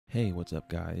Hey, what's up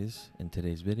guys? In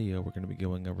today's video, we're going to be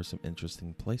going over some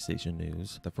interesting PlayStation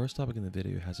news. The first topic in the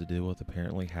video has to do with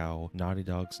apparently how Naughty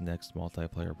Dog's next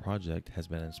multiplayer project has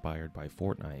been inspired by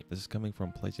Fortnite. This is coming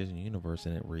from PlayStation Universe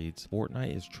and it reads,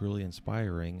 "Fortnite is truly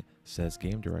inspiring," says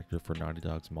game director for Naughty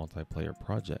Dog's multiplayer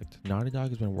project. Naughty Dog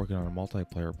has been working on a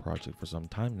multiplayer project for some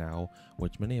time now,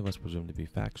 which many of us presume to be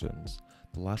factions.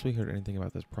 The last we heard anything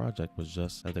about this project was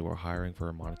just that they were hiring for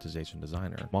a monetization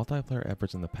designer. Multiplayer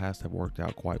efforts in the past have worked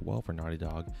out quite well for Naughty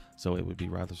Dog, so it would be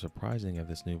rather surprising if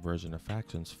this new version of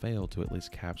Factions failed to at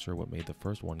least capture what made the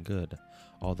first one good.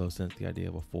 Although since the idea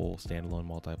of a full standalone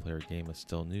multiplayer game is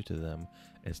still new to them,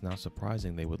 it's not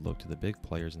surprising they would look to the big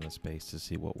players in the space to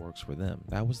see what works for them.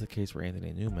 That was the case for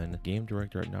Anthony Newman, game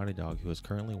director at Naughty Dog, who is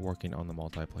currently working on the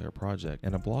multiplayer project.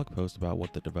 In a blog post about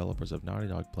what the developers of Naughty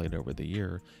Dog played over the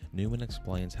year, Newman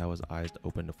explains how his eyes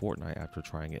opened to Fortnite after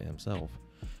trying it himself.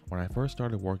 "When I first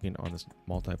started working on this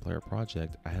multiplayer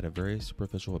project, I had a very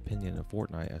superficial opinion of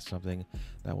Fortnite as something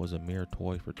that was a mere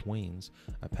toy for tweens,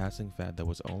 a passing fad that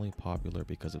was only popular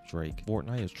because of Drake.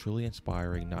 Fortnite is truly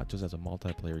inspiring not just as a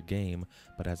multiplayer game,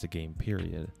 but as a game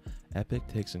period. Epic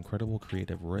takes incredible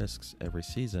creative risks every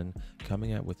season,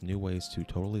 coming out with new ways to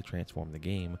totally transform the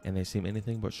game, and they seem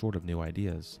anything but short of new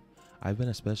ideas. I've been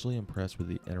especially impressed with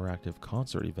the interactive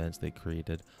concert events they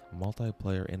created. A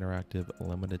multiplayer interactive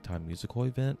limited time musical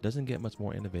event doesn't get much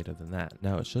more innovative than that."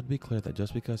 Now, it should be clear that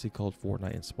just because he called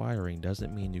Fortnite inspiring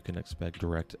doesn't mean you can expect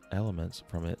direct elements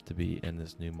from it to be in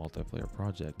this new multiplayer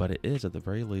project, but it is at the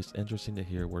very least interesting to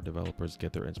hear where developers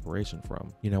get their inspiration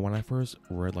from. You know, when I first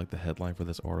read the headline for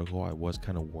this article, I was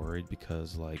kind of worried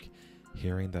because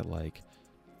hearing that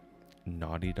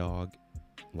Naughty Dog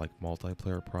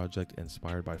multiplayer project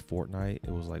inspired by Fortnite,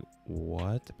 it was like,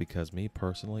 what? Because me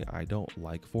personally, I don't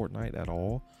like Fortnite at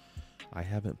all. I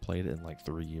haven't played it in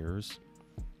 3 years.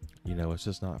 You know, it's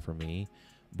just not for me.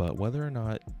 But whether or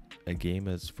not a game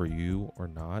is for you or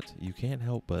not, you can't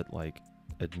help but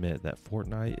admit that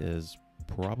Fortnite is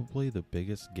probably the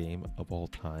biggest game of all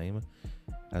time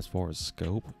as far as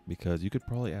scope, because you could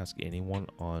probably ask anyone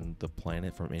on the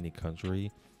planet from any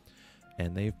country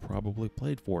and they've probably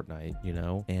played Fortnite, you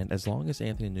know? And as long as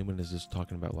Anthony Newman is just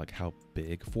talking about how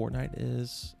big Fortnite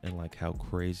is and how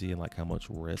crazy and how much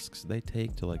risks they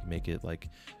take to make it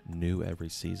new every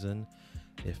season,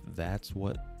 if that's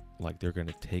what they're going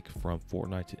to take from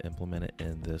Fortnite to implement it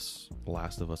in this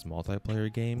Last of Us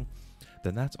multiplayer game,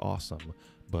 then that's awesome.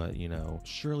 But you know,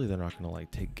 surely they're not going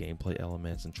to take gameplay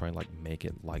elements and try and make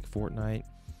it like Fortnite.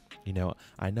 You know,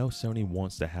 I know Sony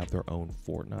wants to have their own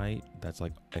Fortnite that's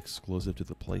exclusive to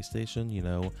the PlayStation, you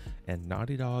know, and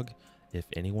Naughty Dog, if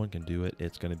anyone can do it,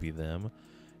 it's going to be them.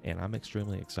 And I'm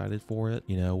extremely excited for it.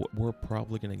 You know, we're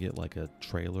probably going to get a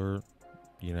trailer,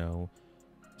 you know,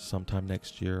 sometime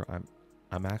next year.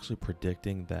 I'm actually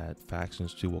predicting that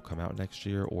Factions 2 will come out next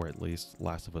year, or at least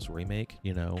Last of Us Remake,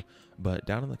 you know. But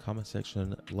down in the comment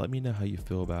section, let me know how you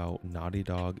feel about Naughty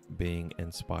Dog being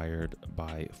inspired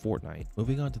by Fortnite.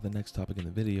 Moving on to the next topic in the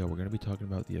video, we're going to be talking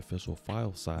about the official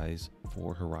file size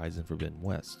for Horizon Forbidden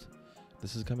West.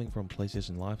 This is coming from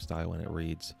PlayStation Lifestyle and it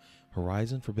reads,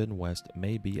 "Horizon Forbidden West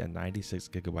may be a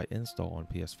 96GB install on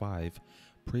PS5,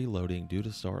 preloading due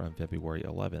to start on February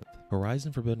 11th.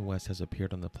 Horizon Forbidden West has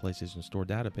appeared on the PlayStation Store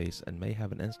database and may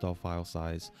have an install file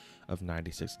size of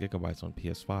 96GB on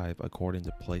PS5 according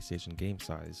to PlayStation Game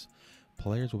Size.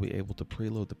 Players will be able to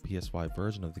preload the PS5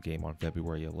 version of the game on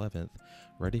February 11th,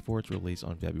 ready for its release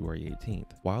on February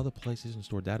 18th. While the PlayStation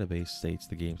Store database states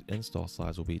the game's install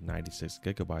size will be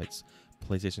 96GB,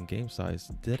 PlayStation Game Size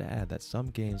did add that some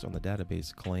games on the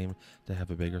database claim to have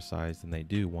a bigger size than they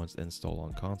do once installed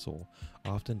on console,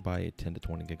 often by a 10 to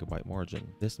 20GB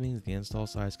margin. This means the install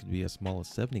size could be as small as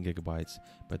 70GB,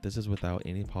 but this is without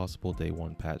any possible day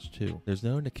one patch too. There's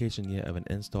no indication yet of an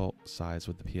install size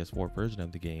with the PS4 version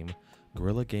of the game.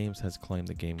 Guerrilla Games has claimed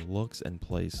the game looks and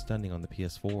plays stunning on the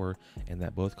PS4 and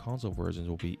that both console versions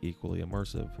will be equally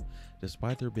immersive.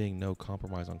 Despite there being no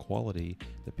compromise on quality,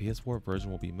 the PS4 version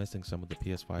will be missing some of the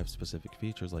PS5 specific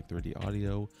features like 3D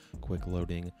audio, quick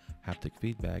loading, haptic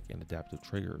feedback, and adaptive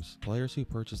triggers. Players who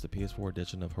purchase the PS4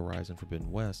 edition of Horizon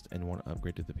Forbidden West and want to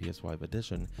upgrade to the PS5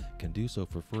 edition can do so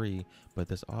for free, but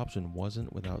this option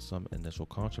wasn't without some initial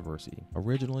controversy.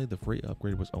 Originally, the free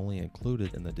upgrade was only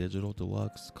included in the digital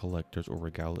deluxe, collector's, or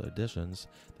Regalia editions,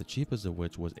 the cheapest of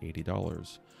which was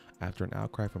 $80. After an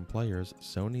outcry from players,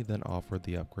 Sony then offered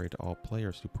the upgrade to all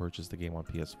players who purchased the game on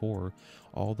PS4,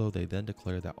 although they then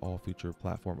declared that all future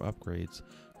platform upgrades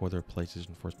for their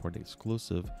PlayStation first-party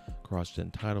exclusive,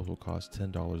 cross-gen titles will cost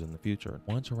 $10 in the future.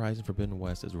 Once Horizon Forbidden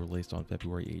West is released on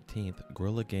February 18th,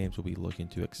 Guerrilla Games will be looking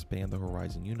to expand the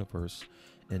Horizon universe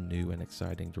in new and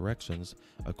exciting directions,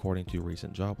 according to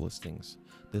recent job listings.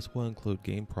 This will include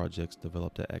game projects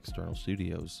developed at external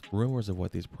studios. Rumors of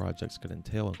what these projects could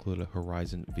entail include a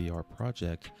Horizon VR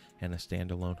project and a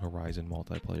standalone Horizon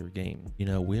multiplayer game. You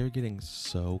know, we are getting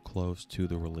so close to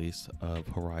the release of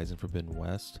Horizon Forbidden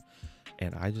West,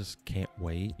 and I just can't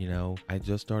wait. You know, I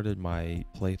just started my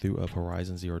playthrough of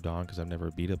Horizon Zero Dawn because I've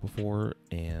never beat it before,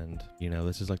 and you know,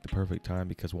 this is like the perfect time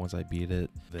because once I beat it,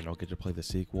 then I'll get to play the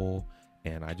sequel,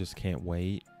 and I just can't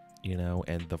wait. You know,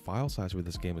 and the file size for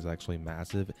this game is actually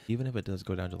massive. Even if it does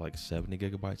go down to like 70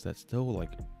 gigabytes, that's still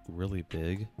like really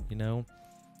big, you know,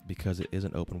 because it is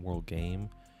an open world game.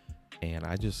 And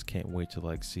I just can't wait to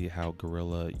like see how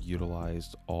Guerrilla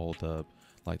utilized all the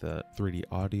like the 3D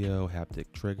audio,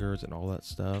 haptic triggers, and all that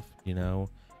stuff, you know.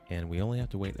 And we only have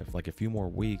to wait like a few more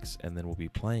weeks and then we'll be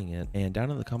playing it. And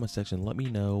down in the comment section, let me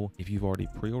know if you've already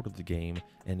pre-ordered the game,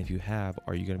 and if you have,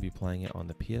 are you going to be playing it on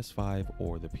the PS5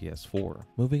 or the PS4?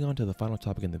 Moving on to the final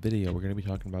topic in the video, we're going to be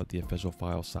talking about the official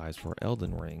file size for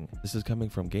Elden Ring. This is coming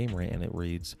from GameRant and it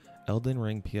reads, Elden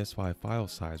Ring PS5 file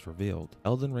size revealed.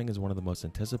 Elden Ring is one of the most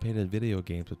anticipated video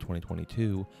games of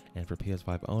 2022, and for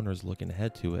PS5 owners looking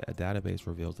ahead to it, a database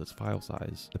reveals its file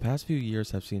size. The past few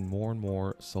years have seen more and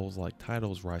more Souls-like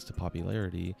titles rise to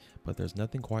popularity, but there's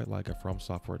nothing quite like a From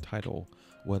Software title.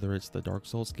 Whether it's the Dark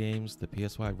Souls games, the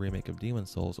PS5 remake of Demon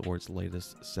Souls, or its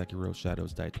latest Sekiro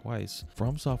Shadows Die Twice,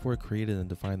 From Software created and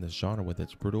defined this genre with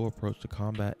its brutal approach to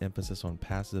combat, emphasis on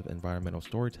passive environmental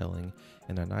storytelling,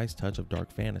 and a nice touch of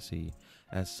dark fantasy.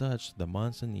 As such, the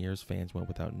months and years fans went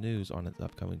without news on its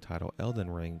upcoming title Elden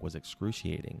Ring was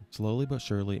excruciating. Slowly but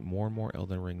surely, more and more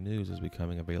Elden Ring news is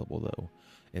becoming available though.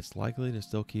 It's likely to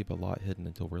still keep a lot hidden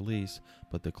until release,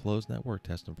 but the closed network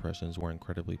test impressions were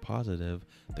incredibly positive,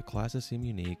 the classes seem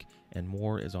unique, and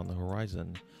more is on the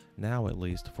horizon. Now, at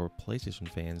least for PlayStation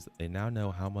fans, they now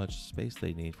know how much space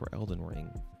they need for Elden Ring.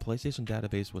 The PlayStation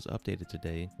database was updated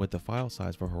today, with the file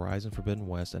size for Horizon Forbidden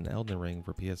West and Elden Ring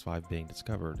for PS5 being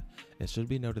discovered. It should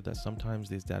be noted that sometimes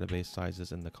these database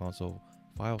sizes in the console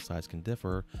file size can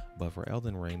differ, but for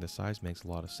Elden Ring the size makes a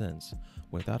lot of sense.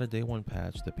 Without a day one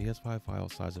patch, the PS5 file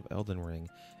size of Elden Ring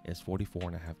is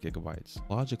 44.5 gigabytes.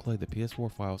 Logically, the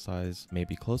PS4 file size may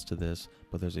be close to this,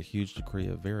 but there's a huge degree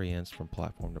of variance from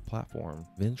platform to platform.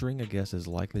 Venturing a guess is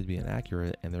likely to be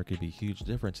inaccurate, and there could be huge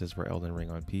differences for Elden Ring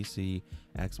on PC,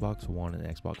 Xbox One, and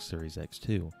Xbox Series X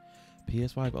too.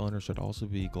 PS5 owners should also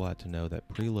be glad to know that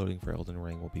preloading for Elden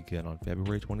Ring will begin on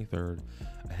February 23rd,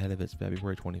 ahead of its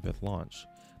February 25th launch.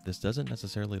 This doesn't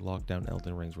necessarily lock down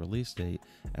Elden Ring's release date,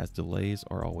 as delays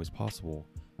are always possible.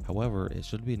 However, it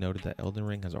should be noted that Elden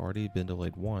Ring has already been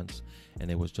delayed once,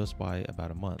 and it was just by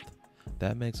about a month.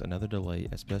 That makes another delay,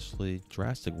 especially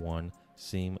drastic one,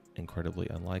 seem incredibly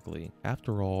unlikely.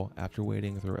 After all, after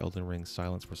waiting through Elden Ring's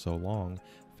silence for so long,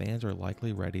 fans are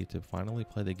likely ready to finally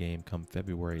play the game come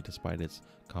February despite its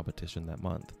competition that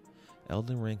month.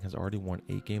 Elden Ring has already won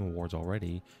 8 Game Awards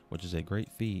already, which is a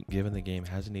great feat given the game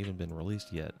hasn't even been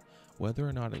released yet. Whether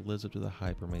or not it lives up to the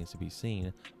hype remains to be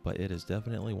seen, but it is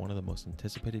definitely one of the most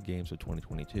anticipated games of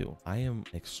 2022. I am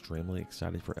extremely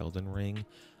excited for Elden Ring.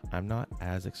 I'm not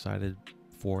as excited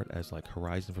for it as like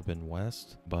Horizon Forbidden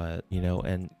West, but you know,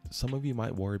 and some of you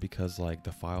might worry because like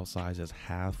the file size is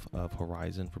half of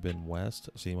Horizon Forbidden West,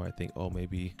 so you might think, oh,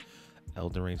 maybe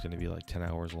Elden Ring is going to be like 10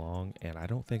 hours long, and I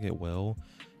don't think it will.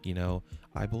 You know,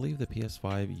 I believe the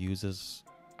PS5 uses,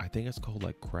 I think it's called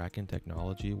like Kraken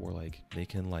technology, where like they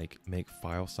can like make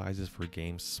file sizes for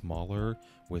games smaller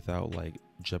without like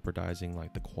jeopardizing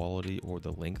like the quality or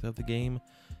the length of the game,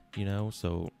 you know.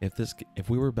 So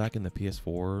if we were back in the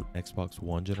PS4 Xbox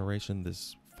One generation,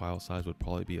 this file size would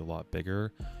probably be a lot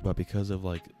bigger, but because of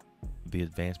like the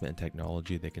advancement in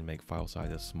technology, they can make file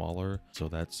sizes smaller, so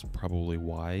that's probably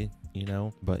why, you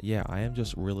know. But yeah, I am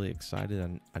just really excited,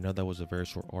 and I know that was a very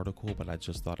short article, but I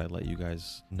just thought I'd let you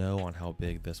guys know on how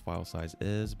big this file size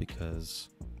is, because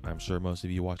I'm sure most of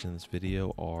you watching this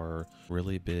video are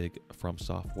really big From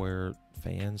Software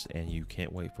fans, and you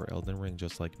can't wait for Elden Ring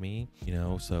just like me, you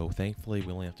know. So thankfully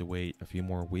we only have to wait a few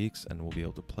more weeks and we'll be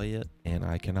able to play it, and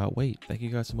I cannot wait. Thank you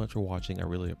guys so much for watching. I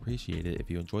really appreciate it. If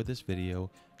you enjoyed this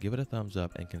video, give it a thumbs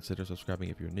up and consider subscribing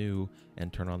if you're new,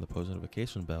 and turn on the post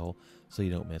notification bell so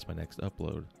you don't miss my next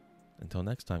upload. Until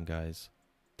next time guys,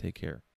 take care.